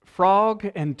Frog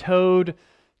and Toad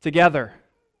together.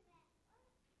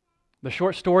 The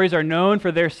short stories are known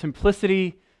for their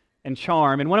simplicity and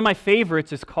charm, and one of my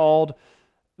favorites is called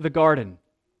The Garden.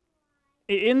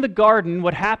 In the garden,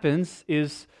 what happens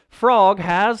is Frog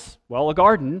has, a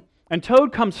garden, and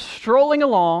Toad comes strolling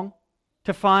along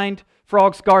to find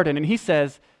Frog's garden, and he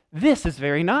says, "This is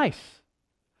very nice.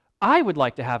 I would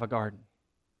like to have a garden."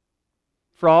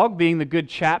 Frog, being the good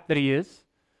chap that he is,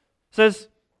 says,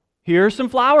 "Here are some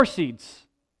flower seeds.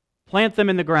 Plant them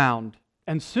in the ground,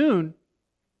 and soon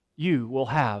you will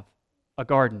have a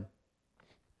garden."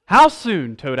 "How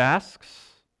soon?" Toad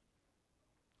asks.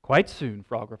 "Quite soon,"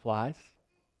 Frog replies.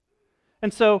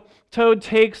 And so Toad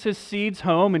takes his seeds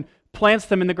home and plants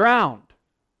them in the ground.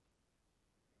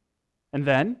 And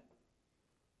then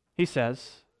he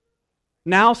says,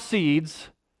 "Now seeds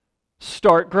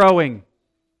start growing."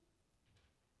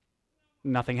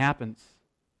 Nothing happens.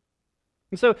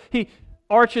 And so he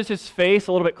arches his face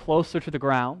a little bit closer to the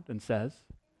ground and says,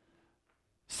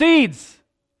 "Seeds,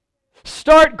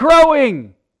 start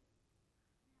growing!"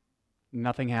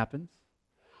 Nothing happens.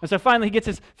 And so finally he gets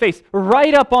his face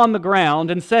right up on the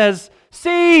ground and says,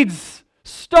 "Seeds,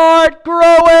 start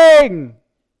growing!"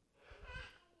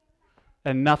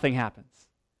 And nothing happens.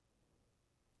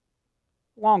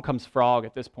 Along comes Frog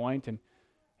at this point, and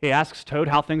he asks Toad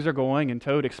how things are going, and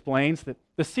Toad explains that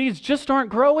the seeds just aren't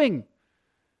growing.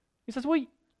 He says, "Well,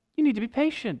 you need to be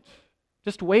patient.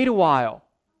 Just wait a while."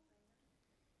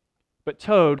 But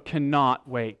Toad cannot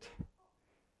wait.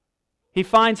 He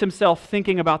finds himself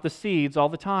thinking about the seeds all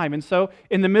the time, and so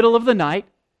in the middle of the night,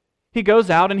 he goes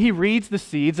out and he reads the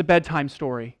seeds a bedtime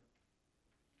story.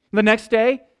 The next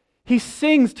day, he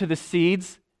sings to the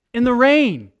seeds in the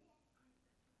rain.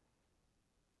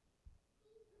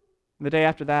 The day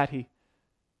after that, he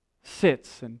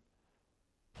sits and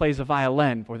plays a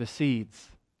violin for the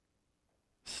seeds.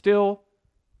 Still,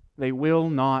 they will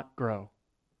not grow.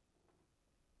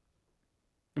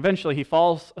 Eventually, he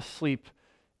falls asleep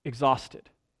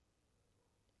exhausted.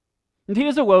 And he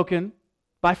is awoken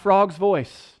by Frog's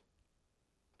voice.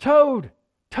 "Toad,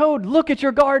 Toad, look at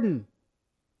your garden."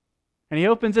 And he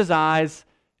opens his eyes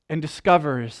and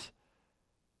discovers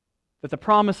that the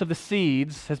promise of the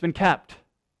seeds has been kept.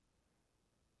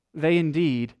 They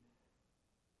indeed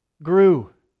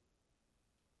grew.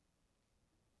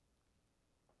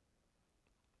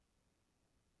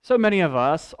 So many of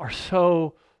us are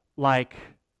so like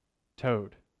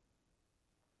Toad.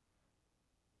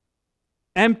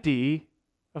 Empty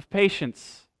of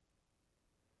patience.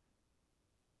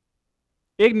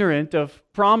 Ignorant of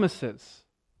promises.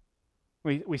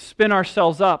 We spin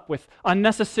ourselves up with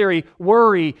unnecessary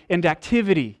worry and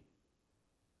activity.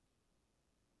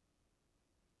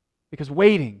 Because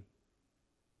waiting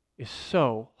is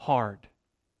so hard.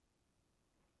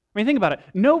 I mean, think about it.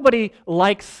 Nobody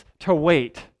likes to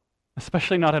wait,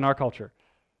 especially not in our culture.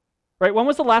 Right? When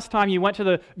was the last time you went to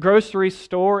the grocery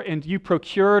store and you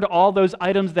procured all those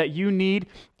items that you need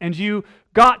and you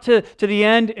got to the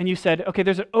end and you said, okay,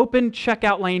 there's an open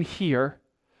checkout lane here,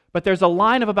 but there's a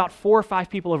line of about 4 or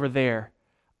 5 people over there.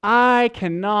 I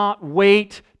cannot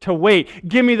wait to wait.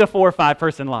 Give me the 4 or 5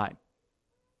 person line.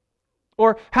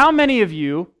 Or how many of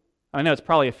you, I know it's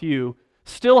probably a few,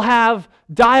 still have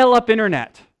dial-up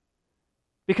internet?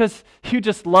 Because you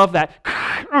just love that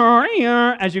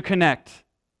as you connect.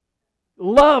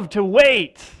 Love to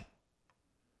wait.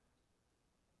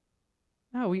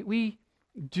 No, we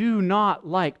do not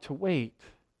like to wait.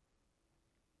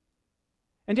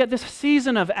 And yet this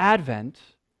season of Advent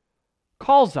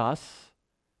calls us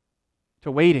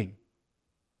to waiting.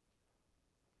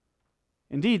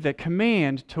 Indeed, the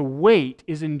command to wait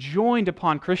is enjoined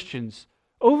upon Christians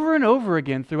over and over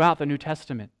again throughout the New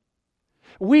Testament.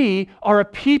 We are a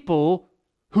people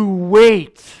who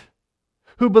wait,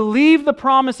 who believe the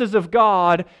promises of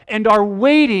God and are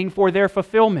waiting for their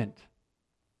fulfillment.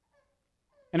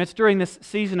 And it's during this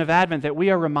season of Advent that we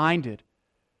are reminded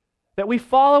that we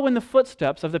follow in the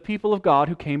footsteps of the people of God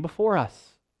who came before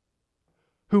us,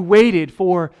 who waited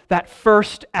for that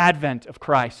first advent of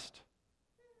Christ.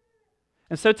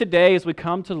 And so today, as we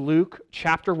come to Luke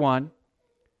chapter 1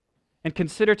 and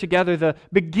consider together the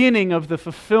beginning of the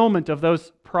fulfillment of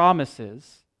those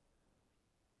promises,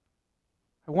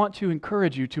 I want to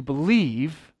encourage you to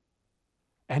believe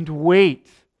and wait,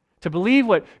 to believe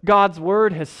what God's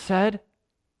Word has said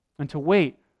and to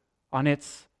wait on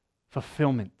its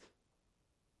fulfillment.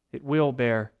 It will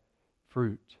bear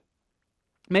fruit.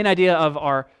 Main idea of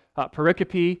our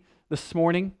pericope this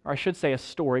morning, or I should say a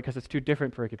story because it's 2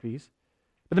 different pericopes.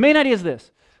 But the main idea is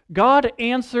this: God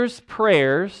answers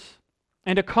prayers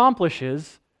and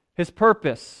accomplishes His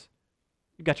purpose.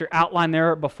 You've got your outline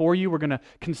there before you. We're going to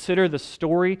consider the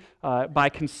story by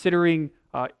considering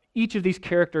each of these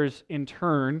characters in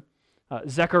turn.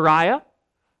 Zechariah,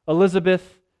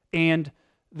 Elizabeth, and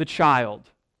the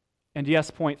child. And yes,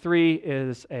 point 3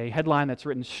 is a headline that's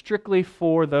written strictly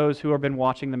for those who have been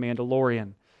watching The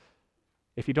Mandalorian.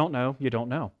 If you don't know, you don't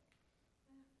know.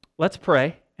 Let's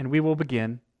pray, and we will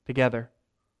begin together.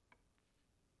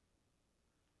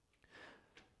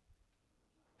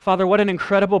 Father, what an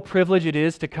incredible privilege it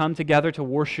is to come together to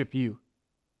worship you.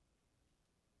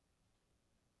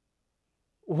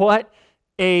 What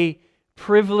a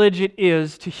privilege it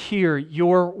is to hear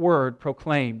your word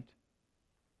proclaimed.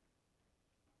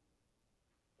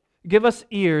 Give us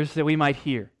ears that we might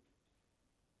hear.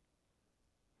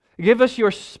 Give us your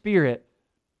Spirit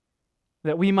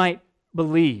that we might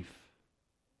believe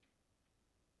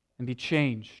and be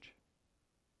changed.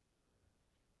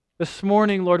 This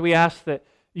morning, Lord, we ask that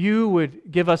you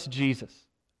would give us Jesus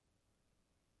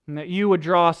and that you would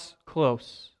draw us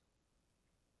close.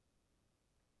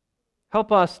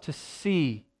 Help us to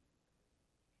see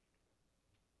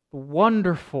the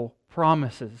wonderful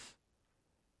promises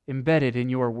embedded in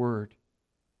your word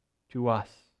to us.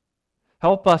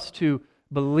 Help us to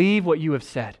believe what you have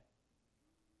said,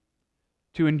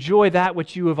 to enjoy that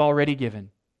which you have already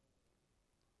given,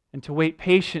 and to wait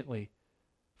patiently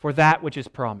for that which is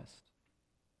promised.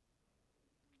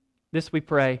 This we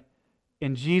pray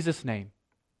in Jesus' name.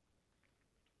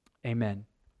 Amen.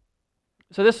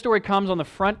 So this story comes on the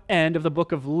front end of the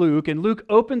book of Luke, and Luke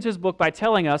opens his book by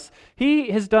telling us he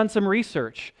has done some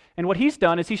research. And what he's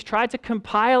done is he's tried to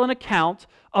compile an account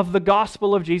of the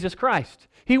gospel of Jesus Christ.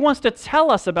 He wants to tell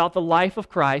us about the life of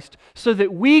Christ so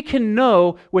that we can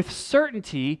know with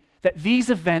certainty that these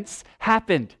events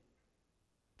happened,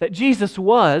 that Jesus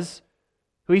was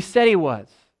who he said he was.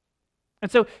 And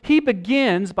so he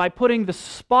begins by putting the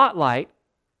spotlight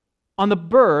on the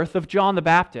birth of John the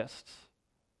Baptist,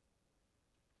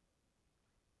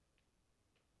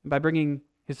 by bringing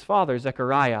his father,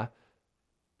 Zechariah,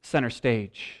 center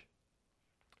stage.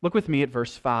 Look with me at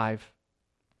verse 5.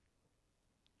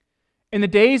 In the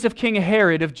days of King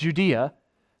Herod of Judea,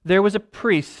 there was a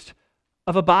priest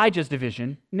of Abijah's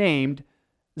division named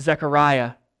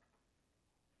Zechariah.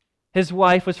 His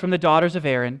wife was from the daughters of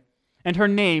Aaron, and her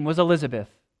name was Elizabeth.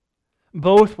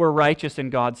 Both were righteous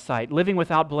in God's sight, living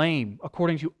without blame,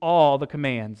 according to all the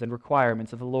commands and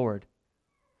requirements of the Lord.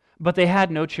 But they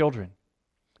had no children,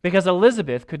 because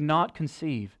Elizabeth could not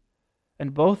conceive,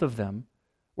 and both of them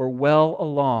were well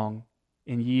along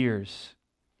in years.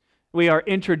 We are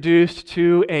introduced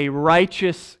to a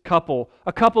righteous couple,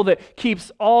 a couple that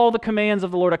keeps all the commands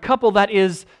of the Lord, a couple that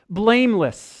is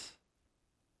blameless.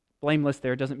 Blameless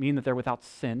there doesn't mean that they're without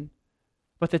sin,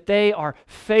 but that they are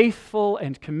faithful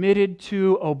and committed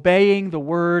to obeying the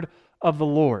word of the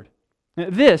Lord.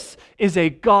 This is a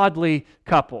godly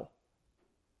couple.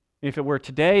 If it were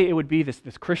today, it would be this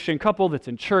Christian couple that's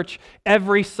in church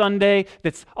every Sunday,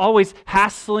 that's always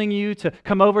hassling you to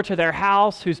come over to their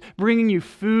house, who's bringing you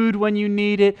food when you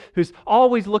need it, who's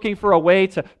always looking for a way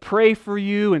to pray for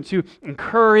you and to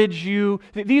encourage you.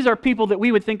 These are people that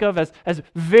we would think of as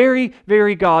very,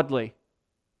 very godly.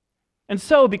 And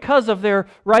so, because of their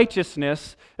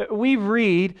righteousness, we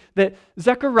read that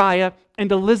Zechariah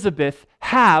and Elizabeth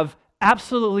have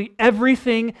absolutely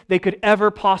everything they could ever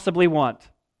possibly want.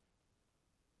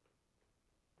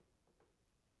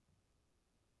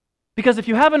 Because if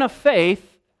you have enough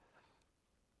faith,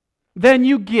 then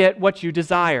you get what you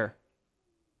desire.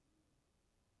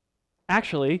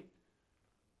 Actually,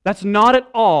 that's not at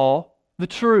all the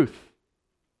truth.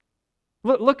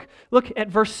 Look at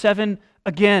verse 7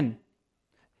 again.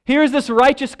 Here's this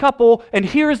righteous couple, and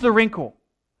here's the wrinkle.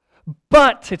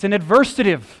 But, it's an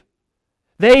adversative.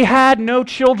 They had no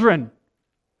children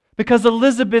because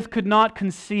Elizabeth could not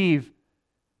conceive,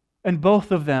 and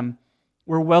both of them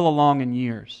were well along in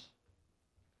years.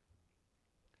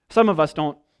 Some of us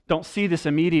don't see this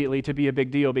immediately to be a big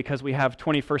deal because we have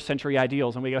 21st century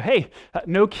ideals and we go, hey,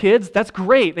 no kids, that's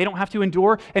great. They don't have to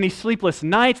endure any sleepless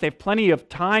nights. They have plenty of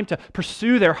time to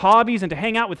pursue their hobbies and to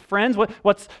hang out with friends.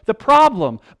 What's the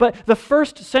problem? But the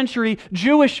first century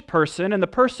Jewish person and the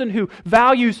person who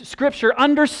values Scripture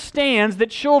understands that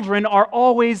children are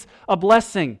always a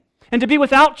blessing. And to be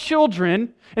without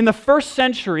children in the first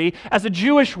century as a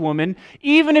Jewish woman,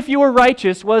 even if you were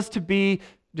righteous, was to be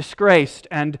disgraced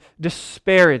and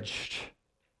disparaged.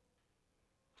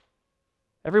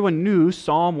 Everyone knew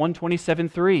Psalm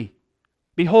 127:3.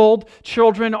 Behold,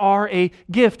 children are a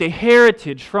gift, a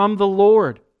heritage from the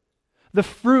Lord. The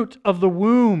fruit of the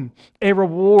womb, a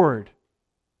reward.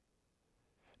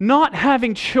 not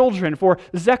having children for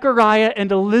Zechariah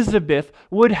and Elizabeth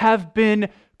would have been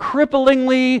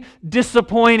cripplingly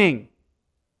disappointing.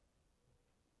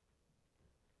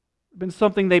 It's been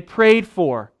something they prayed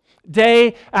for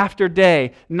day after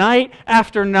day, night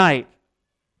after night.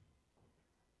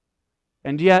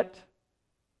 And yet,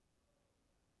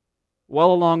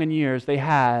 well along in years, they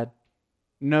had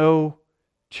no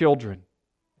children.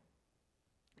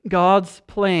 God's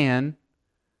plan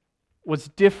was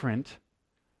different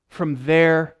from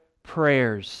their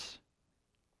prayers.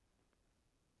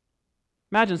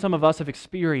 Imagine some of us have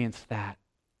experienced that.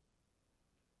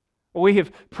 We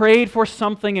have prayed for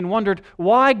something and wondered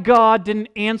why God didn't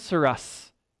answer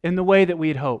us in the way that we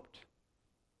had hoped.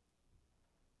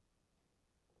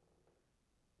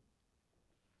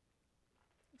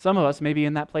 Some of us may be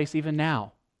in that place even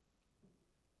now,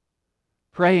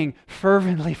 praying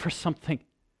fervently for something.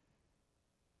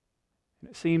 And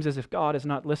it seems as if God is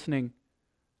not listening,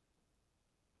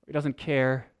 or He doesn't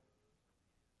care,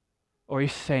 or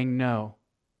He's saying no.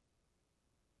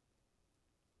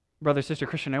 Brother, sister,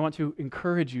 Christian, I want to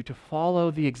encourage you to follow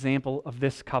the example of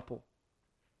this couple.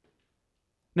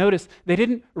 Notice, they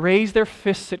didn't raise their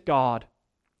fists at God.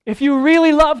 If you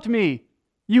really loved me,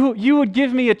 you would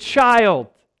give me a child.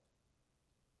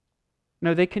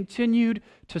 No, they continued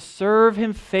to serve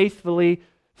Him faithfully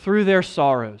through their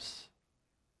sorrows.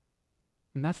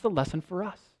 And that's the lesson for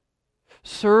us.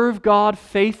 Serve God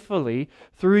faithfully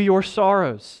through your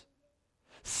sorrows.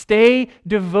 Stay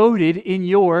devoted in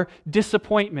your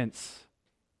disappointments.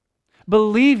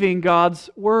 Believing God's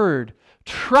word.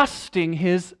 Trusting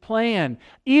His plan,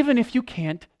 even if you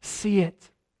can't see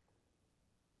it.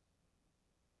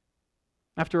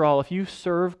 After all, if you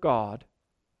serve God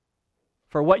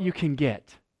for what you can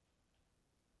get,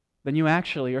 then you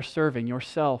actually are serving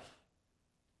yourself.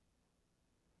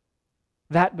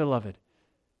 That, beloved,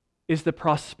 is the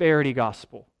prosperity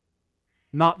gospel,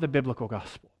 not the biblical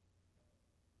gospel.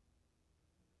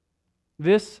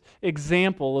 This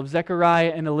example of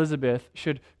Zechariah and Elizabeth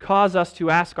should cause us to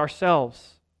ask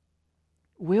ourselves,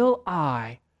 will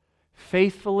I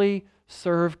faithfully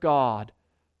serve God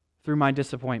through my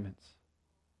disappointments?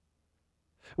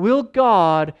 Will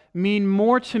God mean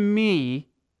more to me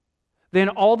than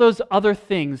all those other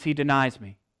things He denies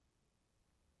me?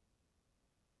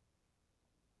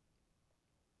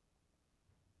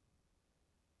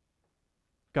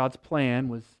 God's plan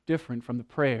was different from the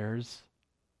prayers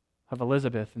of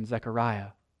Elizabeth and Zechariah.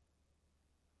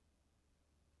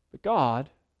 But God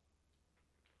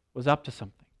was up to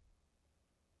something.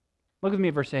 Look with me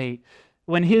at verse 8.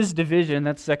 When his division,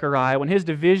 that's Zechariah, when his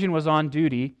division was on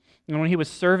duty, and when he was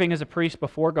serving as a priest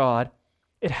before God,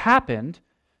 it happened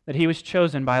that he was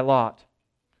chosen by Lot,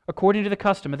 according to the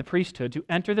custom of the priesthood, to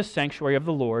enter the sanctuary of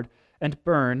the Lord and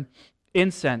burn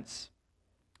incense.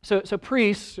 So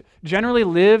priests generally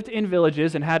lived in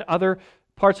villages and had other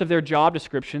parts of their job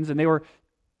descriptions, and they were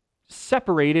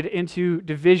separated into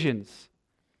divisions.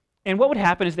 And what would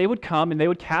happen is they would come and they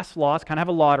would cast lots, kind of have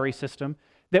a lottery system,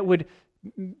 that would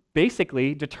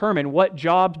basically determine what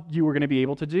job you were going to be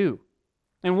able to do.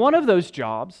 And one of those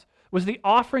jobs was the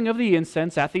offering of the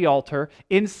incense at the altar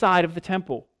inside of the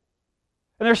temple.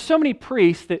 And there's so many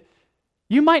priests that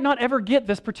you might not ever get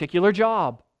this particular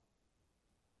job.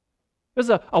 It was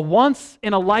a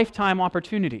once-in-a-lifetime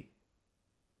opportunity.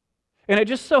 And it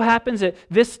just so happens at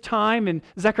this time in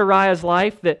Zechariah's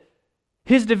life that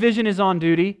his division is on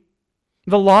duty,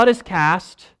 the lot is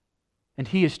cast, and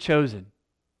he is chosen.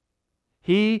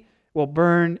 He will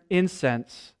burn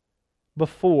incense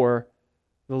before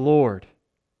the Lord.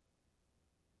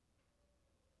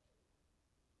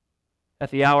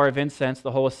 At the hour of incense,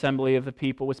 the whole assembly of the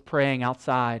people was praying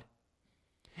outside.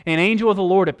 An angel of the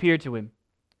Lord appeared to him,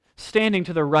 standing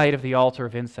to the right of the altar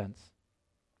of incense.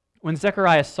 When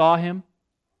Zechariah saw him,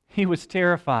 he was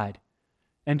terrified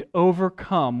and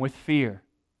overcome with fear.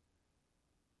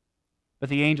 But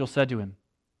the angel said to him,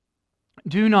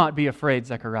 "Do not be afraid,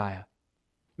 Zechariah,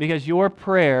 because your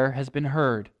prayer has been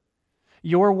heard.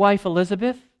 Your wife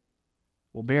Elizabeth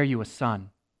will bear you a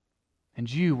son,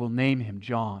 and you will name him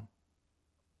John.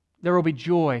 There will be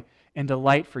joy and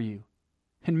delight for you,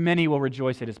 and many will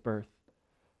rejoice at his birth.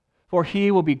 For he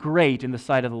will be great in the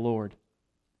sight of the Lord,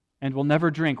 and will never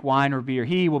drink wine or beer.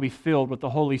 He will be filled with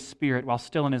the Holy Spirit while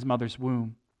still in his mother's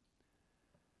womb.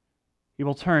 He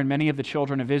will turn many of the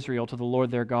children of Israel to the Lord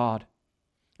their God,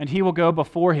 and he will go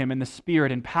before him in the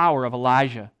spirit and power of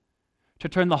Elijah, to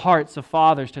turn the hearts of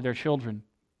fathers to their children,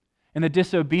 and the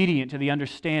disobedient to the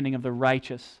understanding of the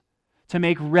righteous, to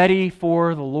make ready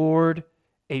for the Lord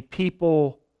a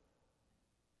people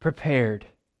prepared."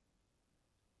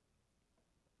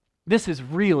 This is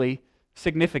really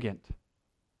significant.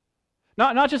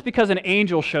 Not just because an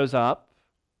angel shows up,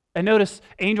 and notice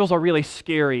angels are really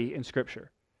scary in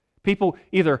Scripture. People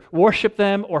either worship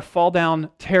them or fall down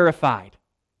terrified.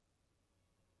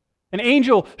 An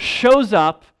angel shows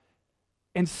up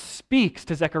and speaks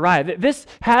to Zechariah. This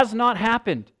has not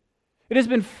happened. It has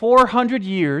been 400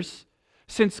 years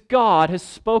since God has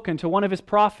spoken to one of his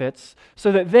prophets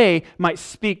so that they might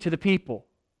speak to the people.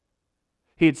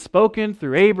 He had spoken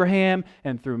through Abraham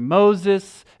and through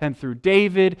Moses and through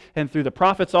David and through the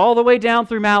prophets all the way down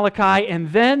through Malachi,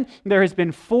 and then there has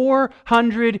been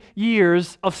 400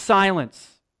 years of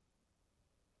silence.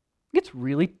 It's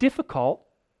really difficult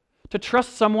to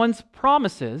trust someone's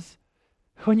promises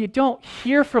when you don't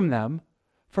hear from them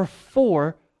for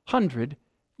 400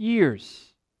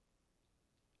 years.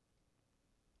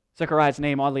 Zechariah's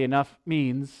name, oddly enough,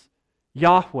 means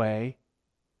Yahweh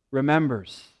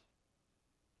remembers.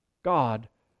 God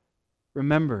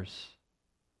remembers.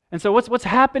 And so what's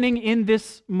happening in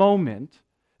this moment,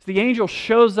 as the angel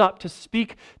shows up to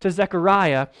speak to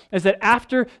Zechariah, is that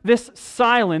after this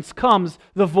silence comes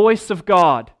the voice of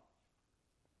God.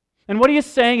 And what he is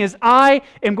saying is, I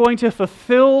am going to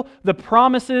fulfill the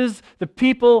promises the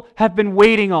people have been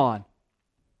waiting on.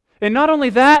 And not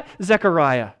only that,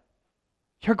 Zechariah,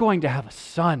 you're going to have a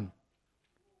son.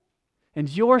 And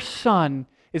your son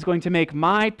is going to make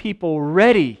my people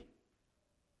ready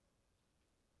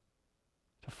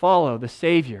to follow the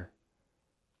Savior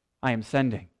I am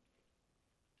sending.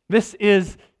 This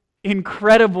is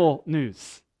incredible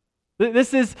news.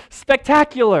 This is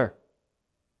spectacular.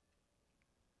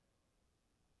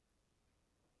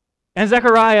 And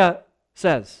Zechariah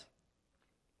says,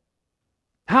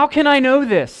 how can I know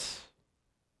this?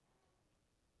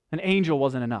 An angel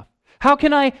wasn't enough. How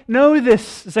can I know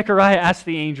this? Zechariah asked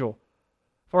the angel.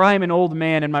 For I am an old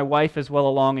man and my wife is well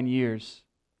along in years.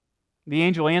 The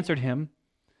angel answered him,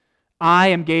 I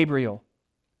am Gabriel,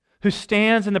 who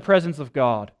stands in the presence of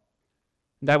God,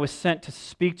 and I was sent to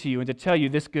speak to you and to tell you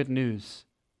this good news.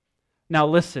 Now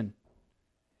listen,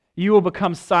 you will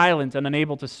become silent and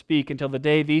unable to speak until the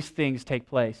day these things take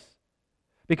place,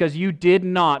 because you did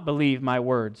not believe my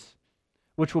words,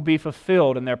 which will be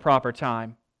fulfilled in their proper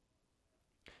time.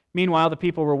 Meanwhile, the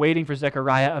people were waiting for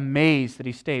Zechariah, amazed that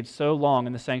he stayed so long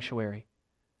in the sanctuary.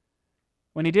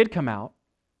 When he did come out,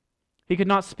 he could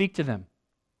not speak to them.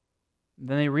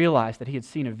 Then they realized that he had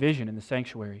seen a vision in the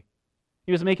sanctuary.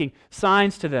 He was making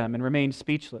signs to them and remained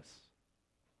speechless.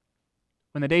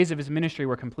 When the days of his ministry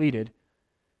were completed,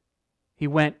 he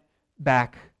went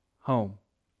back home.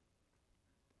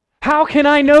 How can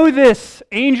I know this?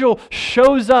 Angel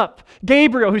shows up.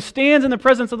 Gabriel, who stands in the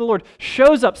presence of the Lord,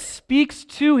 shows up, speaks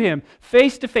to him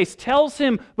face to face, tells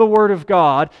him the word of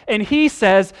God, and he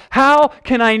says, how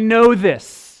can I know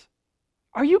this?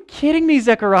 Are you kidding me,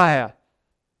 Zechariah?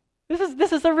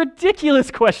 This is a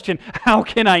ridiculous question. How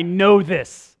can I know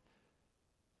this?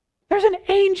 There's an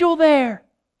angel there.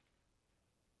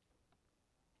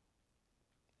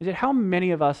 Is it how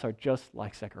many of us are just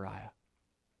like Zechariah?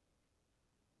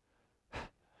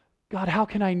 God, how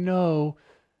can I know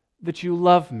that you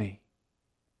love me?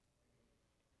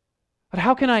 But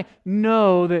how can I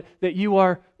know that you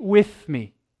are with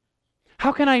me?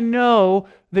 How can I know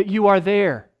that you are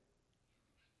there?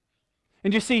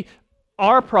 And you see,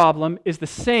 our problem is the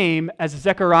same as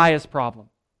Zechariah's problem.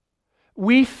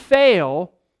 We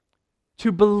fail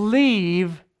to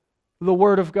believe the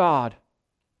Word of God.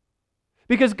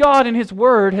 Because God in His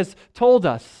Word has told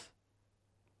us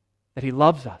that He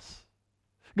loves us.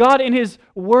 God in His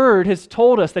Word has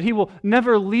told us that He will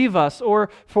never leave us or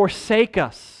forsake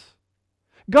us.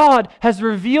 God has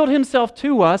revealed Himself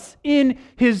to us in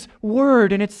His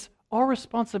Word, and it's our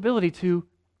responsibility to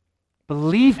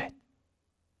believe it.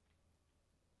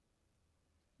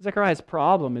 Zechariah's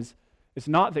problem is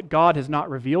not that God has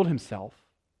not revealed Himself.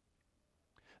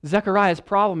 Zechariah's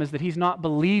problem is that he's not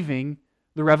believing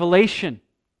the revelation.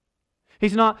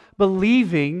 He's not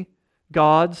believing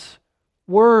God's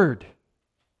Word.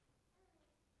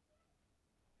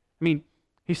 I mean,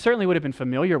 he certainly would have been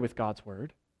familiar with God's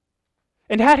Word.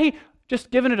 And had he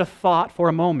just given it a thought for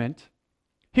a moment,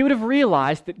 he would have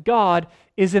realized that God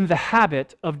is in the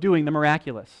habit of doing the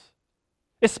miraculous,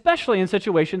 especially in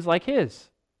situations like his.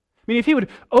 I mean, if he would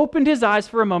have opened his eyes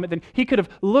for a moment, then he could have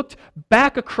looked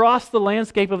back across the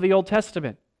landscape of the Old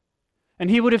Testament, and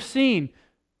he would have seen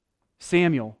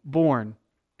Samuel born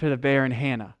to the barren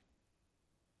Hannah,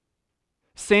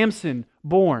 Samson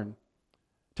born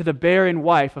to the barren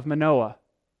wife of Manoah,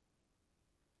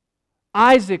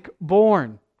 Isaac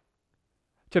born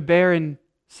to barren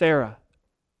Sarah.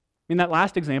 I mean, that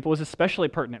last example was especially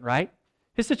pertinent, right?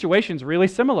 His situation's really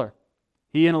similar.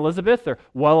 He and Elizabeth are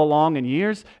well along in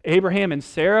years. Abraham and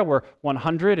Sarah were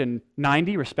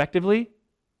 190 respectively. I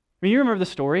mean, you remember the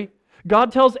story.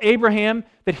 God tells Abraham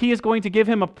that he is going to give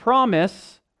him a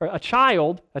promise, or a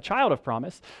child of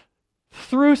promise,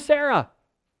 through Sarah.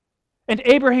 And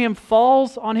Abraham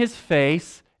falls on his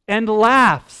face and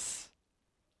laughs.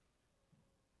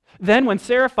 Then when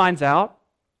Sarah finds out,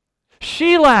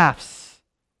 she laughs.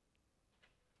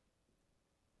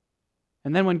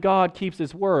 And then when God keeps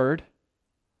his word,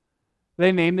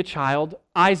 they name the child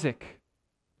Isaac,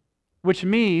 which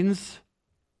means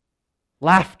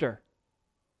laughter.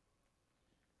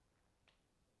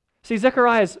 See,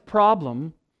 Zechariah's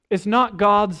problem is not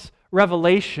God's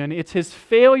revelation, it's his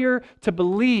failure to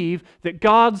believe that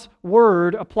God's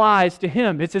word applies to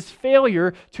him. It's his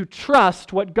failure to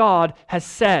trust what God has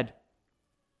said.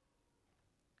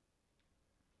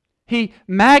 He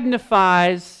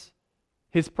magnifies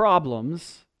his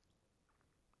problems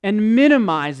and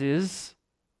minimizes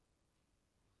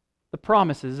the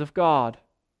promises of God.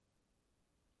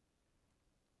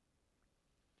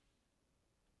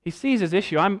 He sees his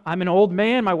issue. I'm an old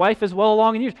man. My wife is well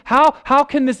along in years. How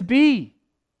can this be?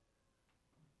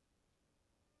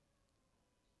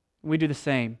 We do the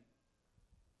same.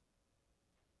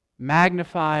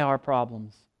 Magnify our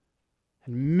problems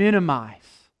and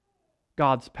minimize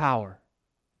God's power.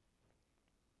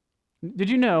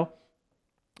 Did you know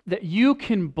that you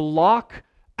can block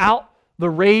out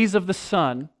the rays of the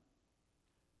sun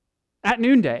at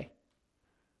noonday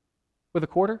with a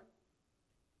quarter?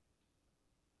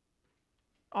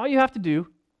 All you have to do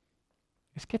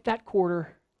is get that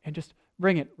quarter and just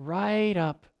bring it right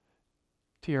up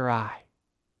to your eye.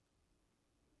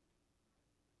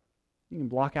 You can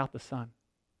block out the sun.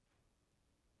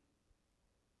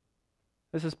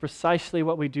 This is precisely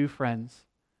what we do, friends,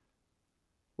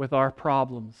 with our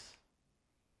problems.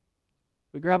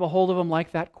 We grab a hold of them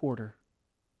like that quarter,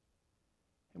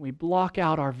 and we block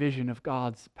out our vision of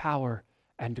God's power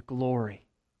and glory.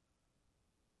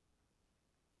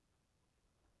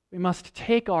 We must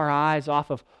take our eyes off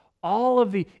of all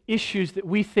of the issues that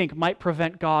we think might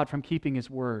prevent God from keeping his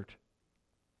word.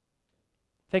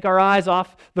 Take our eyes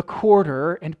off the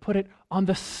quarter and put it on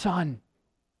the sun.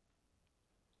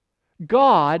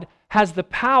 God has the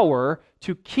power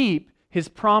to keep his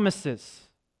promises.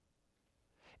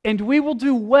 And we will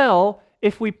do well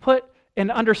if we put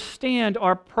and understand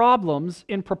our problems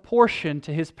in proportion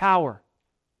to his power.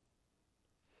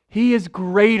 He is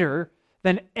greater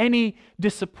than any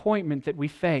disappointment that we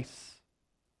face.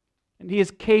 And he is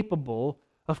capable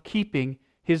of keeping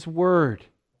his word.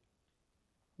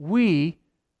 We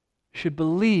should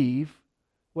believe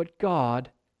what God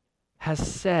has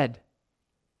said.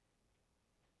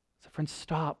 So friends,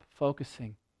 stop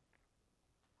focusing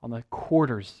on the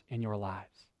quarters in your lives.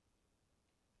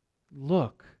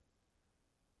 Look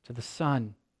to the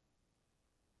sun.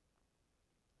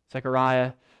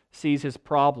 Zechariah sees his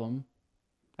problem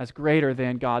as greater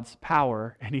than God's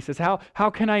power. And he says, how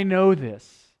can I know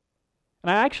this?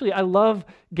 And I love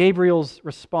Gabriel's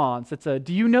response. It's a,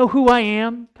 do you know who I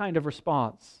am kind of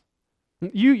response.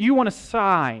 You want a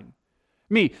sign.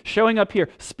 Me showing up here,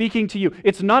 speaking to you.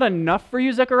 It's not enough for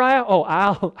you, Zechariah? Oh,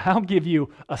 I'll give you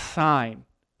a sign.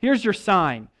 Here's your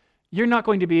sign. You're not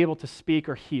going to be able to speak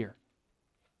or hear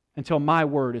until my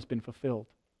word has been fulfilled.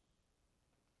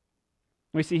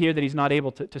 We see here that he's not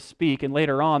able to speak, and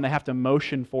later on they have to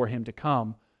motion for him to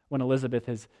come when Elizabeth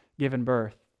has given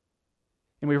birth.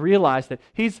 And we realize that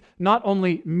he's not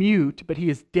only mute, but he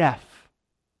is deaf.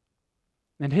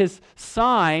 And his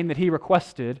sign that he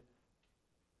requested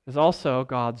is also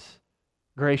God's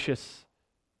gracious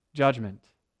judgment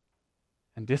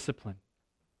and discipline,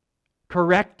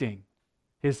 correcting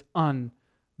his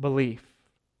unbelief.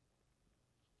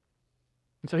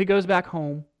 And so he goes back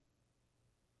home,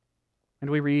 and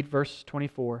we read verse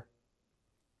 24.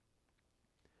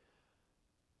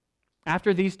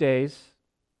 After these days,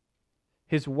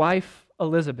 his wife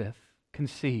Elizabeth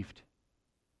conceived,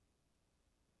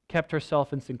 kept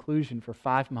herself in seclusion for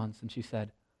 5 months, and she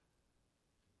said,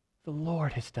 "The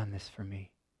Lord has done this for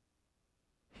me.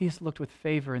 He has looked with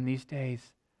favor in these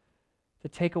days to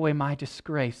take away my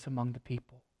disgrace among the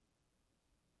people."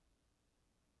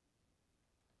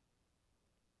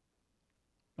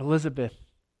 Elizabeth,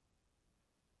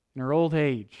 in her old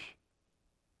age,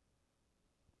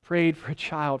 prayed for a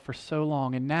child for so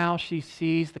long, and now she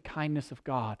sees the kindness of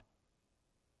God.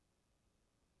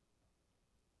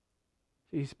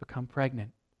 She's become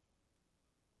pregnant.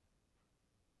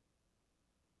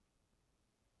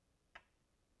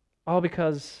 All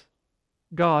because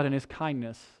God, in his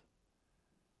kindness,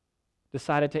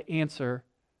 decided to answer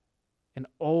an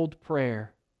old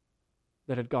prayer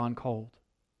that had gone cold.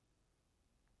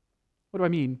 What do I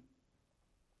mean?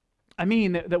 I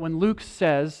mean that when Luke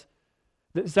says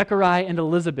that Zechariah and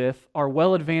Elizabeth are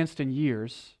well advanced in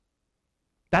years,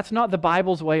 that's not the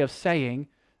Bible's way of saying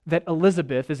that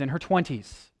Elizabeth is in her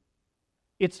 20s.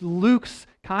 It's Luke's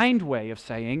kind way of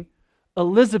saying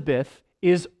Elizabeth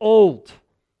is old.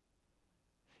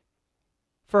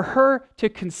 For her to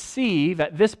conceive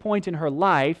at this point in her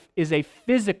life is a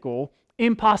physical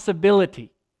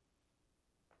impossibility.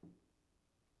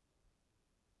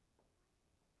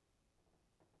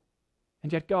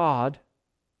 And yet God,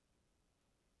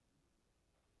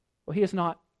 well, He is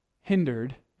not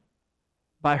hindered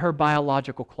by her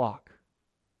biological clock.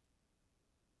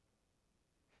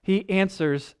 He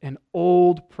answers an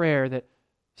old prayer that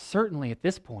certainly at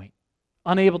this point,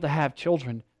 unable to have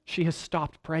children, she has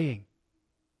stopped praying.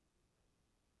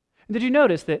 And did you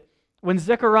notice that when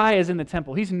Zechariah is in the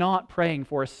temple, he's not praying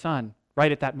for a son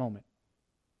right at that moment?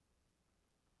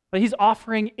 But he's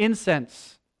offering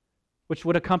incense, which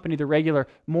would accompany the regular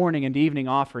morning and evening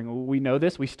offering. We know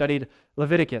this. We studied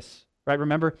Leviticus, right?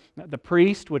 Remember, the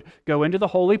priest would go into the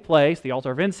holy place. The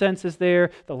altar of incense is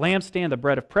there, the lampstand, the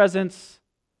bread of presence.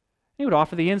 He would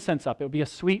offer the incense up. It would be a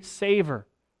sweet savor.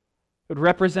 It would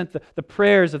represent the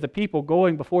prayers of the people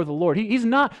going before the Lord. He's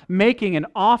not making an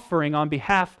offering on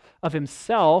behalf of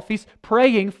himself. He's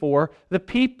praying for the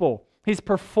people. He's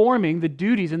performing the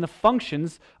duties and the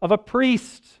functions of a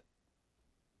priest.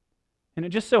 And it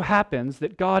just so happens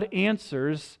that God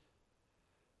answers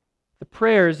the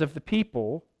prayers of the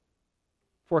people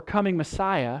for a coming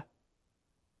Messiah.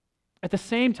 At the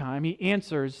same time, He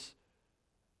answers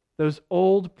those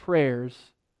old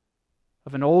prayers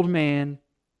of an old man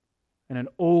and an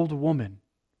old woman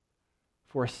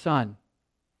for a son.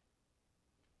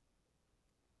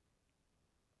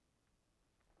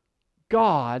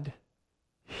 God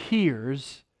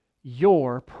hears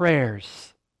your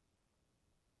prayers.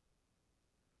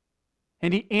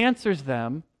 And He answers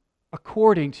them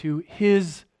according to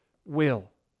His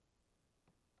will.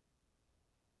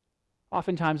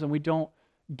 Oftentimes when we don't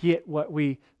get what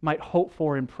we might hope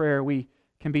for in prayer, we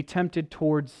can be tempted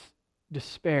towards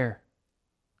despair.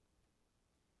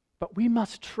 But we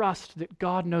must trust that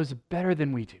God knows better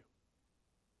than we do.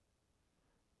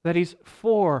 That He's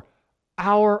for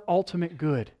our ultimate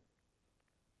good.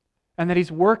 And that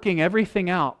He's working everything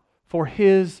out for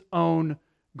His own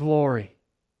glory.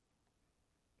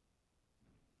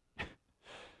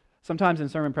 Sometimes in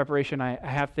sermon preparation, I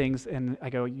have things and I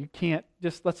go, you can't,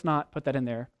 just let's not put that in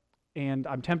there. And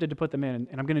I'm tempted to put them in,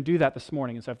 and I'm going to do that this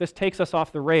morning. And so if this takes us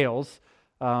off the rails,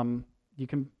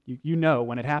 you know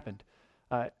when it happened.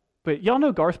 But y'all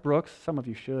know Garth Brooks. Some of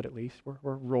you should, at least.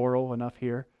 We're rural enough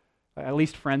here. At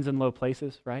least friends in low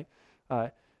places, right?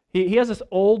 He has this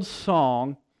old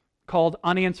song called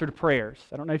Unanswered Prayers.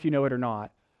 I don't know if you know it or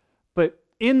not. But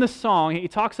in the song, he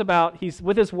talks about he's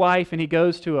with his wife and he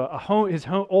goes to his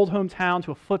old hometown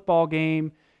to a football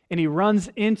game, and he runs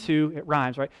into, it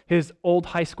rhymes, right, his old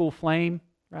high school flame,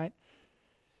 right?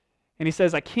 And he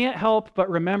says, I can't help but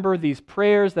remember these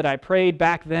prayers that I prayed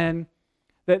back then,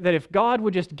 that if God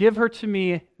would just give her to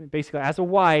me, basically as a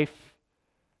wife,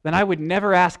 then I would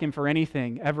never ask Him for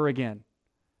anything ever again.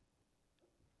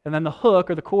 And then the hook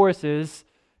or the chorus is,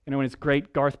 in his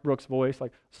great Garth Brooks voice,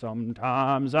 like,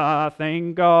 sometimes I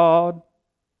thank God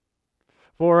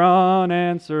for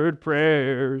unanswered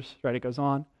prayers. Right, it goes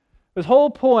on. His whole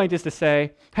point is to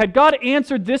say, had God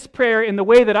answered this prayer in the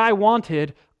way that I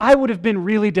wanted, I would have been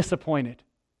really disappointed.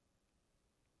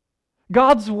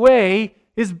 God's way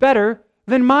is better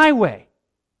than my way.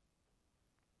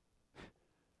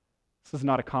 This is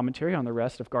not a commentary on the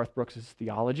rest of Garth Brooks'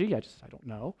 theology. I don't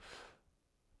know.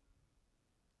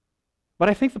 But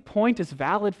I think the point is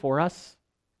valid for us.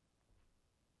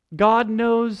 God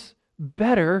knows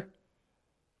better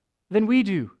than we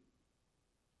do.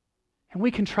 And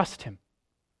we can trust Him.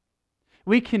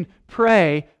 We can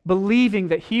pray believing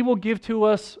that He will give to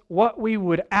us what we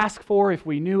would ask for if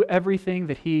we knew everything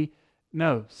that He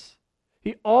knows.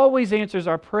 He always answers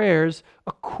our prayers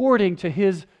according to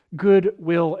His good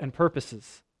will and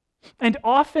purposes. And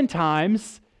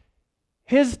oftentimes,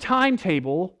 His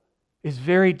timetable is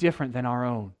very different than our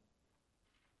own.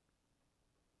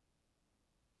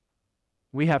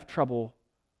 We have trouble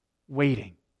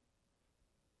waiting.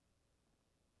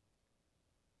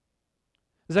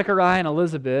 Zechariah and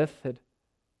Elizabeth had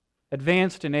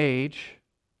advanced in age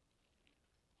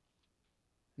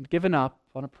and given up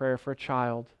on a prayer for a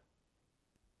child.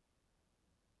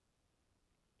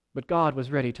 But God was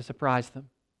ready to surprise them.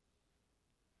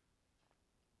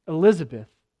 Elizabeth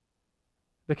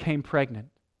became pregnant.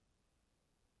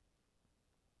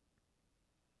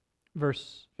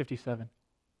 Verse 57.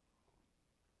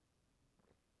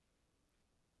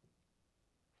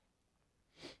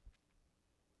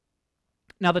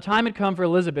 Now the time had come for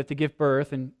Elizabeth to give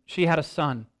birth, and she had a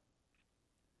son.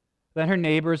 Then her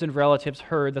neighbors and relatives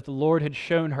heard that the Lord had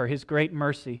shown her his great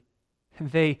mercy,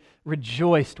 and they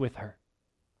rejoiced with her.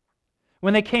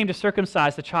 When they came to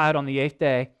circumcise the child on the 8th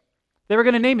day, they were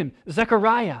going to name him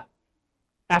Zechariah,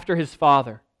 after his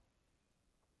father.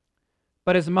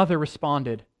 But his mother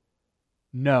responded,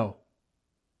 "No,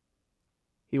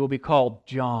 he will be called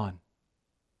John."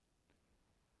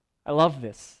 I love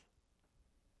this.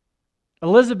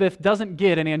 Elizabeth doesn't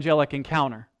get an angelic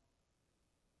encounter.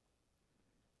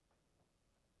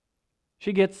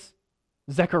 She gets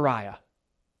Zechariah,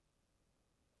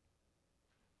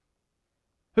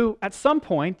 who at some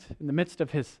point in the midst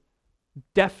of his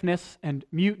deafness and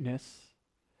muteness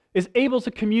is able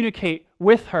to communicate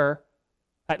with her,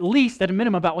 at least at a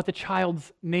minimum, about what the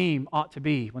child's name ought to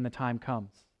be when the time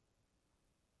comes.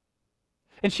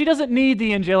 And she doesn't need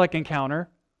the angelic encounter.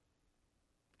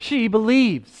 She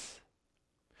believes.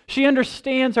 She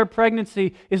understands her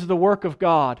pregnancy is the work of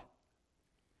God.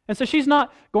 And so she's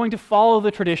not going to follow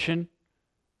the tradition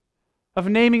of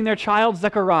naming their child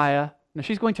Zechariah. No,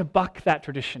 she's going to buck that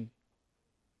tradition.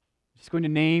 She's going to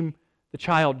name the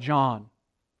child John.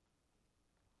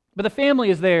 But the family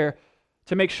is there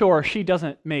to make sure she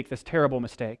doesn't make this terrible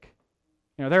mistake.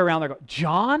 You know, they're around there going,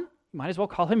 "John? You might as well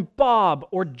call him Bob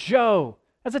or Joe.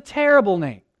 That's a terrible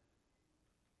name.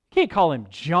 You can't call him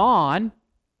John."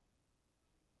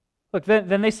 Look,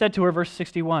 then they said to her, verse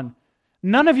 61,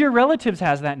 "None of your relatives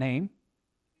has that name."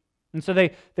 And so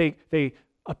they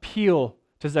appeal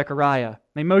to Zechariah.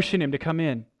 They motion him to come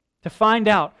in to find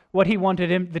out what he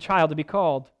wanted the child to be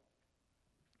called.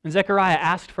 And Zechariah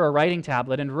asked for a writing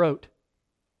tablet and wrote,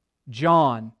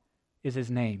 "John is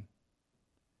his name."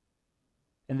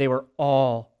 And they were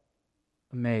all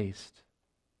amazed.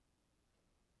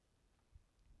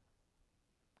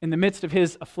 In the midst of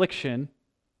his affliction,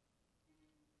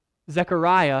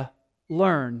 Zechariah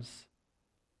learns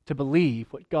to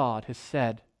believe what God has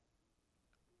said.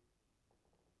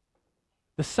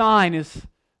 The sign is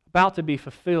about to be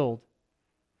fulfilled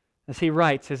as he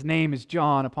writes, his name is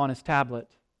John upon his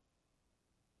tablet.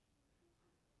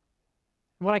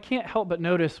 And what I can't help but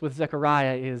notice with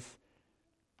Zechariah is,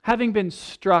 having been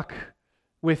struck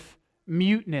with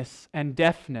muteness and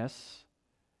deafness,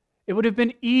 it would have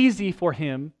been easy for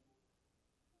him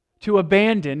to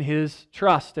abandon his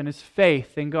trust and his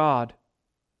faith in God.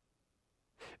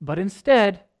 But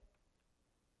instead,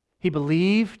 he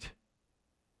believed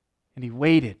and he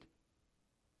waited.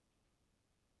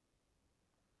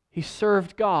 He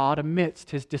served God amidst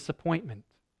his disappointment.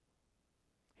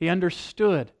 He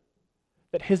understood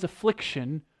that his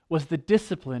affliction was the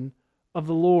discipline of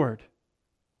the Lord.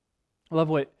 I love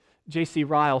what J.C.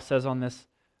 Ryle says on this.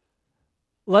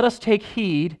 "Let us take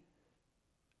heed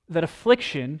that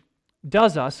affliction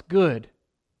does us good,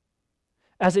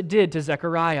 as it did to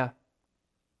Zechariah.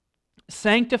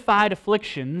 Sanctified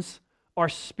afflictions are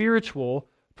spiritual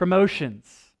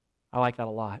promotions." I like that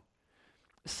a lot.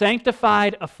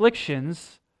 Sanctified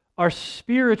afflictions are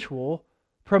spiritual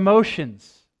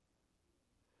promotions.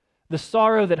 The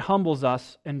sorrow that humbles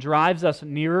us and drives us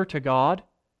nearer to God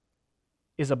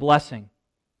is a blessing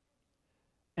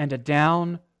and a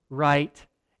downright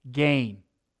gain.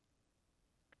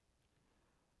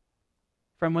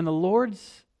 Friend, when the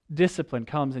Lord's discipline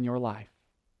comes in your life,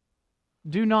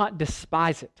 do not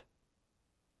despise it.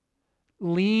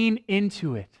 Lean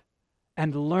into it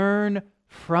and learn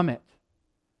from it.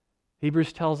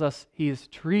 Hebrews tells us he is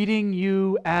treating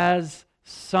you as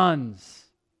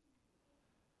sons.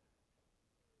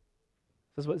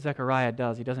 This is what Zechariah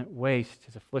does. He doesn't waste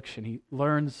his affliction. He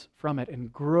learns from it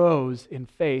and grows in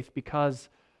faith because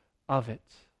of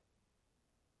it.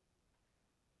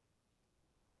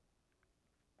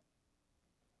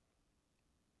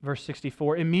 Verse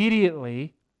 64,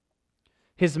 "Immediately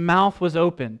his mouth was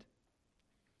opened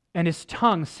and his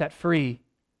tongue set free,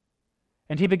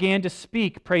 and he began to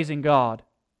speak, praising God.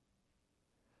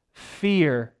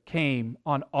 Fear came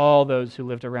on all those who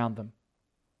lived around them.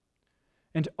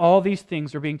 And all these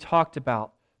things were being talked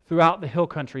about throughout the hill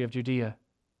country of Judea.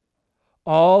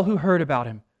 All who heard about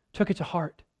him took it to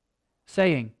heart,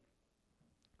 saying,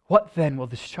 'What then will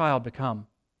this child become?'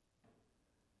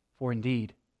 For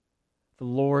indeed, the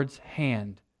Lord's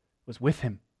hand was with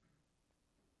him."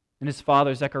 And his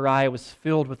father Zechariah was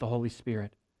filled with the Holy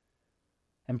Spirit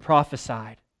and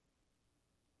prophesied,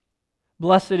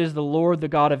 "Blessed is the Lord, the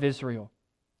God of Israel,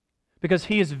 because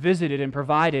he has visited and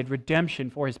provided redemption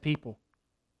for his people.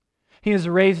 He has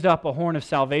raised up a horn of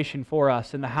salvation for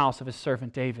us in the house of his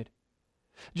servant David,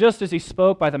 Just as he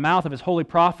spoke by the mouth of his holy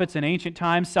prophets in ancient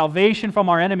times, salvation from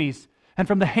our enemies and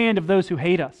from the hand of those who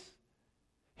hate us.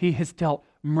 He has dealt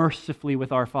mercifully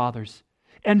with our fathers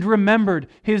and remembered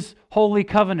his holy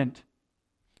covenant,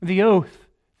 the oath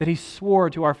that he swore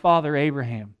to our father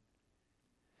Abraham.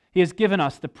 He has given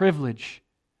us the privilege,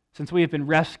 since we have been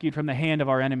rescued from the hand of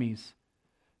our enemies,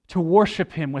 to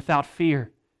worship him without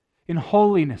fear, in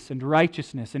holiness and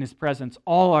righteousness in his presence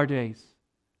all our days.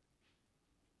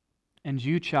 And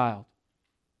you, child,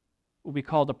 will be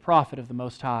called a prophet of the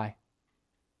Most High,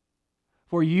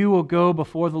 for you will go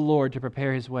before the Lord to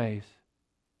prepare his ways,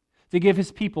 to give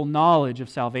his people knowledge of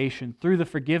salvation through the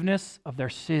forgiveness of their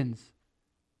sins,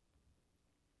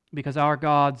 because our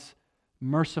God's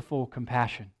merciful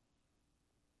compassion,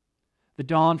 the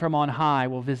dawn from on high,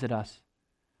 will visit us,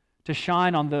 to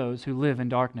shine on those who live in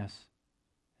darkness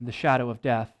and the shadow of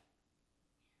death,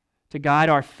 to guide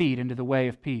our feet into the way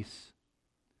of peace.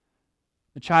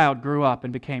 The child grew up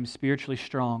and became spiritually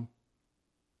strong,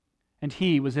 and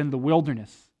he was in the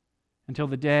wilderness until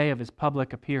the day of his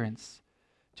public appearance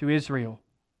to Israel.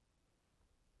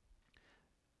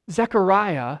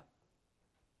 Zechariah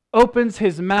opens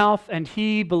his mouth and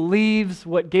he believes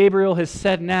what Gabriel has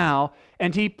said now,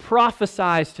 and he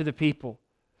prophesies to the people.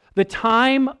 The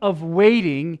time of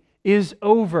waiting is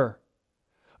over.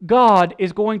 God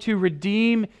is going to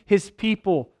redeem his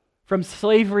people from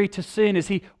slavery to sin as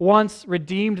he once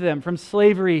redeemed them from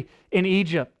slavery in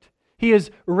Egypt. He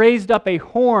has raised up a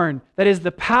horn that is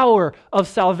the power of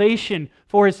salvation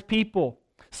for his people.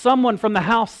 Someone from the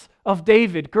house of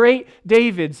David, great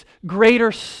David's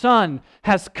greater son,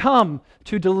 has come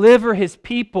to deliver his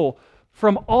people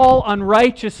from all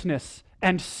unrighteousness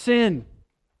and sin.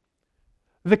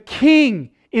 The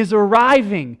king is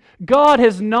arriving. God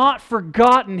has not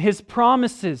forgotten his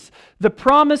promises. The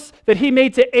promise that he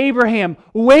made to Abraham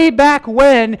way back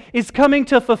when is coming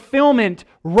to fulfillment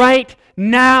right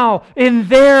now in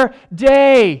their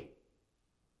day.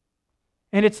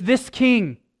 And it's this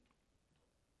king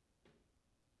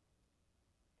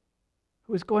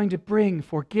who is going to bring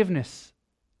forgiveness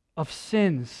of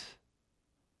sins.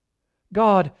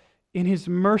 God, in his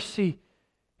mercy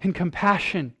and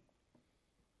compassion,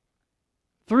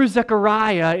 through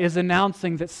Zechariah, is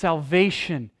announcing that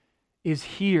salvation is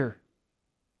here.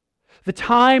 The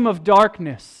time of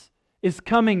darkness is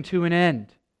coming to an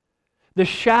end. The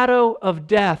shadow of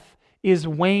death is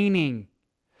waning.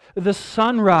 The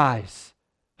sunrise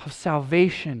of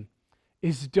salvation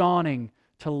is dawning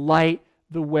to light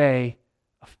the way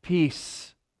of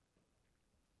peace.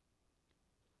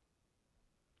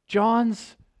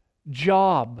 John's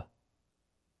job,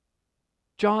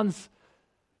 John's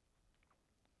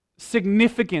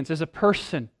significance as a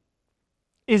person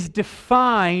is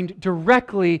defined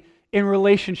directly in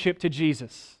relationship to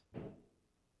Jesus.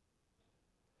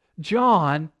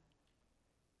 John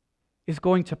is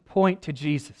going to point to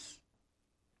Jesus.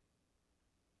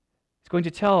 He's going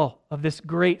to tell of this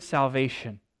great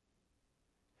salvation.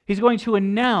 He's going to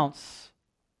announce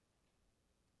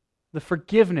the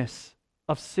forgiveness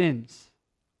of sins.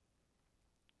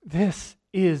 This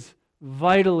is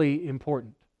vitally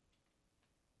important.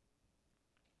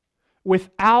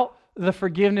 Without the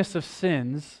forgiveness of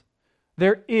sins,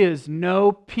 there is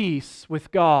no peace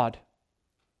with God,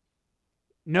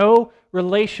 no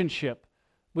relationship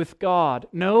with God,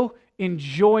 no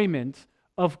enjoyment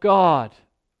of God.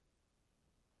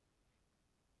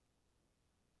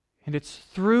 And it's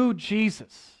through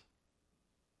Jesus,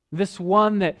 this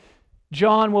one that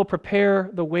John will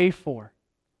prepare the way for,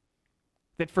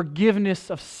 that forgiveness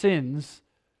of sins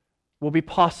will be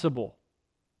possible.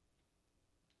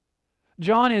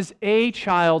 John is a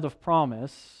child of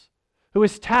promise who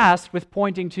is tasked with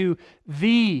pointing to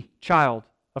the child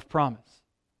of promise.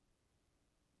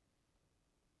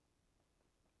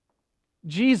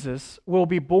 Jesus will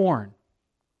be born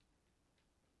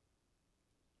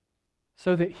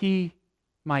so that he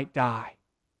might die.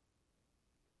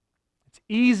 It's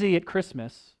easy at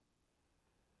Christmas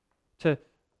to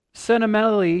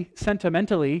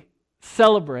sentimentally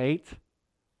celebrate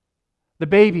the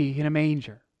baby in a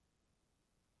manger.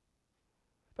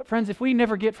 But friends, if we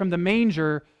never get from the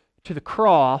manger to the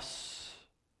cross,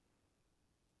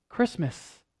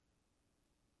 Christmas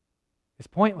is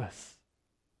pointless.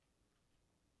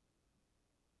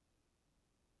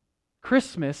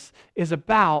 Christmas is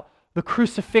about the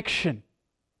crucifixion.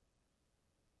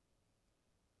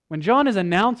 When John is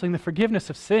announcing the forgiveness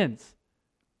of sins,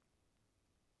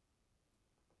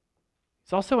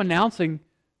 he's also announcing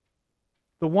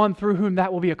the one through whom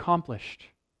that will be accomplished.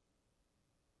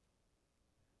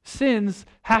 Sins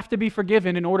have to be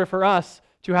forgiven in order for us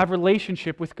to have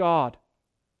relationship with God.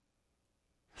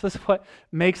 This is what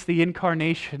makes the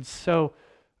incarnation so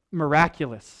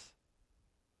miraculous.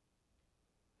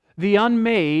 The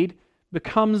unmade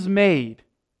becomes made.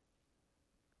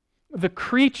 The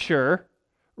creature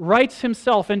writes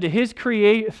himself into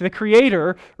the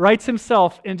Creator writes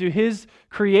himself into his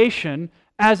creation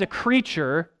as a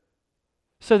creature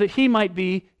so that he might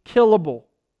be killable,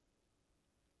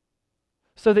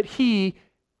 so that he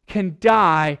can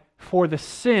die for the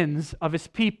sins of his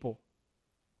people.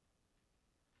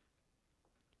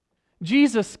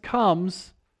 Jesus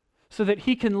comes so that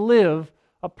he can live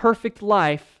a perfect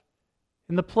life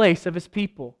in the place of his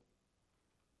people.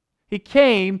 He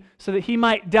came so that he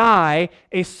might die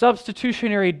a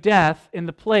substitutionary death in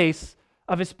the place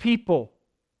of his people.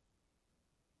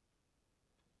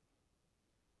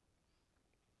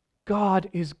 God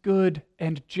is good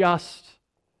and just,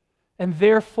 and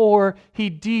therefore he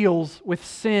deals with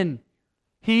sin.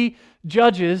 He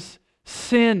judges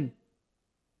sin.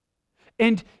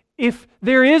 And if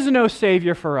there is no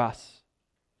Savior for us,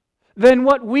 then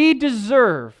what we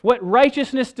deserve, what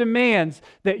righteousness demands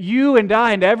that you and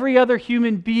I and every other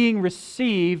human being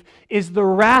receive, is the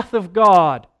wrath of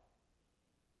God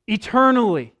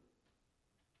eternally.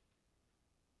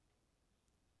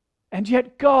 And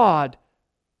yet God,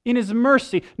 in His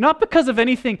mercy, not because of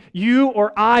anything you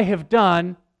or I have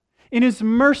done, in His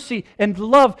mercy and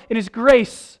love and His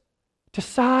grace,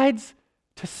 decides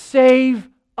to save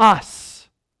us.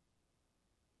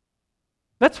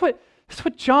 That's what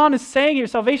John is saying here.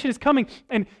 Salvation is coming.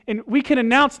 And we can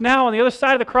announce now on the other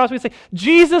side of the cross, we say,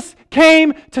 Jesus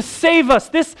came to save us.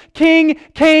 This King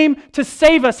came to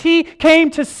save us. He came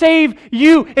to save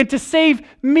you and to save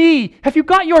me. Have you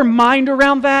got your mind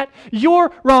around that?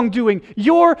 Your wrongdoing,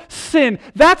 your sin.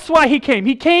 That's why He came.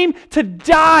 He came to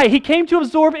die. He came to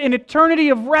absorb an eternity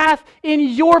of wrath in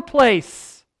your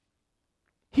place.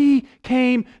 He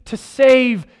came to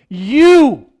save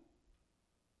you.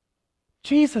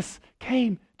 Jesus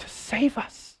came to save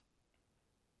us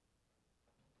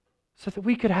so that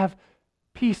we could have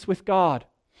peace with God,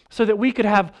 so that we could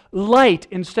have light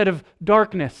instead of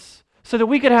darkness, so that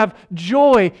we could have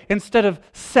joy instead of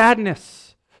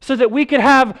sadness, so that we could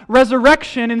have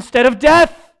resurrection instead of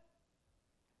death.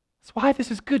 That's why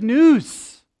this is good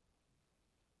news.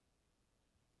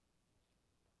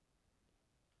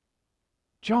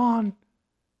 John,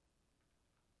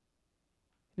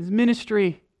 his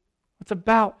ministry, it's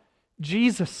about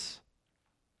Jesus.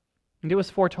 And it was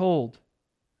foretold.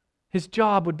 His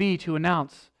job would be to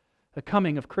announce the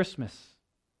coming of Christmas.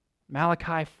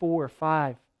 Malachi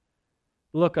 4:5.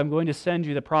 Look, I'm going to send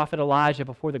you the prophet Elijah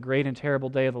before the great and terrible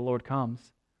day of the Lord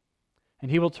comes.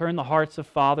 And he will turn the hearts of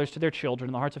fathers to their children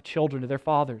and the hearts of children to their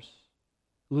fathers.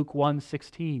 Luke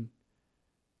 1:16.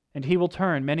 And he will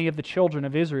turn many of the children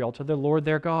of Israel to the Lord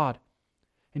their God.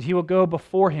 And he will go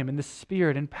before him in the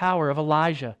spirit and power of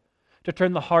Elijah, to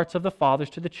turn the hearts of the fathers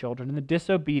to the children and the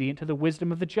disobedient to the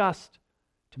wisdom of the just,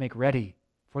 to make ready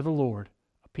for the Lord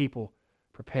a people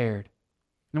prepared.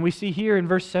 And we see here in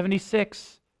verse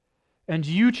 76, and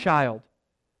you, child,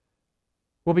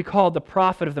 will be called the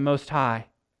prophet of the Most High,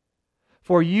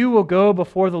 for you will go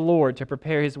before the Lord to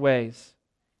prepare His ways,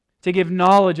 to give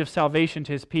knowledge of salvation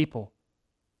to His people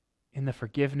in the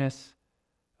forgiveness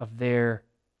of their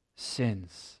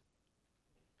sins.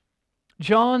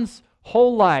 John's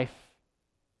whole life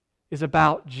is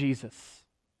about Jesus.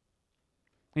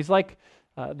 He's like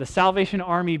the Salvation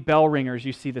Army bell ringers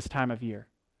you see this time of year.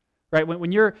 Right?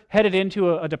 When you're headed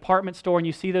into a department store and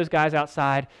you see those guys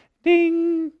outside,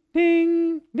 ding,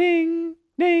 ding, ding,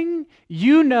 ding,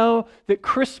 you know that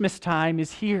Christmas time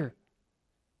is here.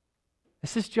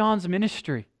 This is John's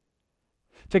ministry.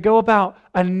 To go about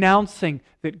announcing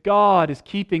that God is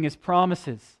keeping His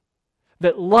promises,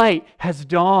 that light has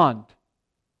dawned.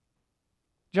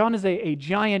 John is a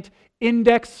giant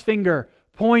index finger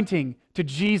pointing to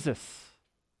Jesus.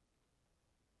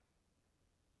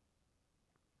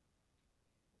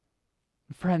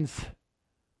 Friends,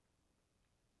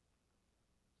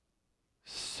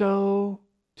 so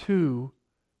too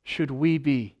should we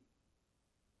be.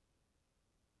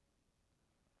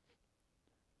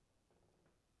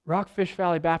 Rockfish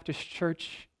Valley Baptist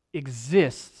Church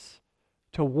exists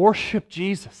to worship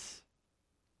Jesus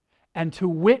and to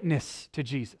witness to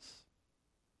Jesus,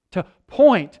 to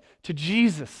point to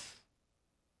Jesus,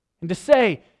 and to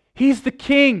say, He's the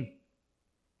King.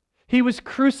 He was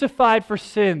crucified for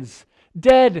sins,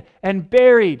 dead and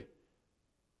buried.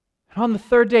 And on the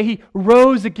third day, He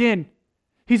rose again.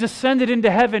 He's ascended into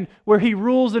heaven where He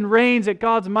rules and reigns at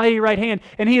God's mighty right hand.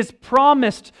 And He has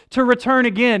promised to return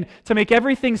again, to make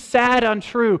everything sad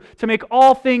untrue, to make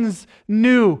all things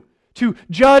new, to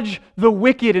judge the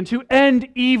wicked and to end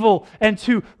evil and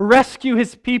to rescue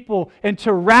his people and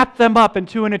to wrap them up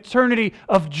into an eternity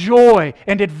of joy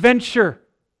and adventure.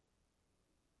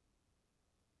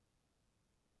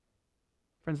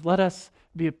 Friends, let us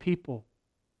be a people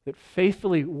that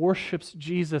faithfully worships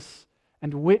Jesus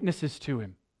and witnesses to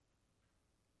him.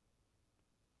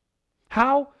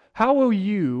 How will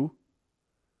you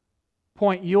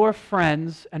point your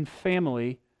friends and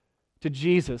family to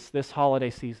Jesus this holiday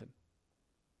season?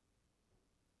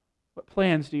 What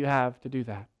plans do you have to do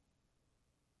that?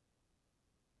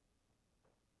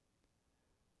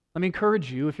 Let me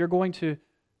encourage you, if you're going to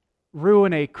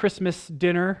ruin a Christmas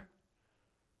dinner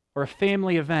or a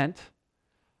family event,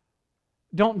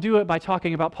 don't do it by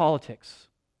talking about politics.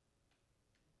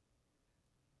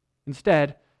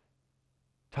 Instead,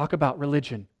 talk about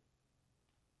religion.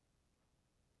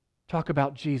 Talk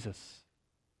about Jesus.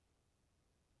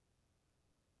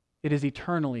 It is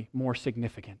eternally more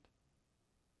significant.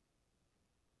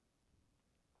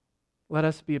 Let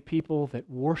us be a people that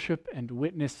worship and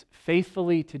witness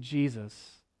faithfully to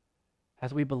Jesus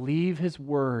as we believe his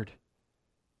word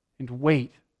and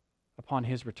wait upon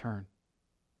his return.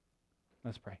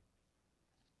 Let's pray.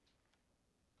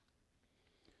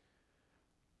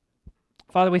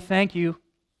 Father, we thank you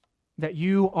that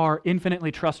you are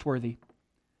infinitely trustworthy,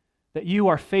 that you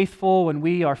are faithful when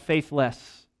we are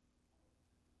faithless.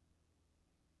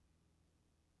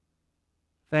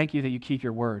 Thank you that you keep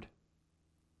your word.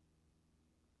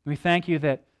 We thank you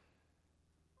that,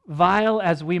 vile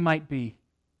as we might be,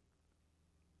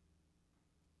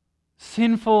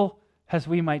 sinful as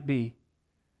we might be,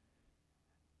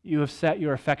 you have set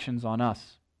your affections on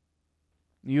us.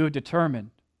 You have determined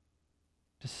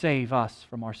to save us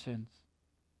from our sins.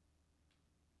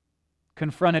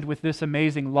 Confronted with this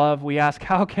amazing love, we ask,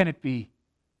 how can it be?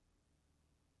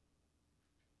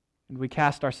 And we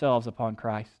cast ourselves upon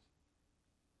Christ.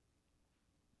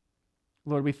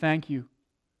 Lord, we thank you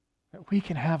that we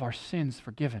can have our sins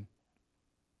forgiven.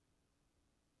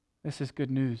 This is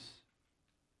good news.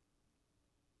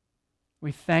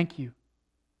 We thank you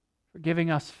for giving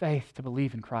us faith to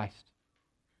believe in Christ.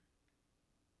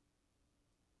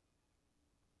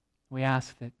 We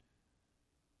ask that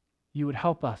you would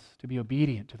help us to be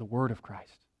obedient to the word of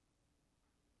Christ,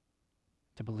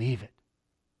 to believe it.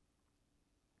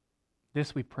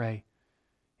 This we pray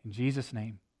in Jesus'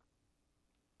 name.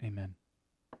 Amen.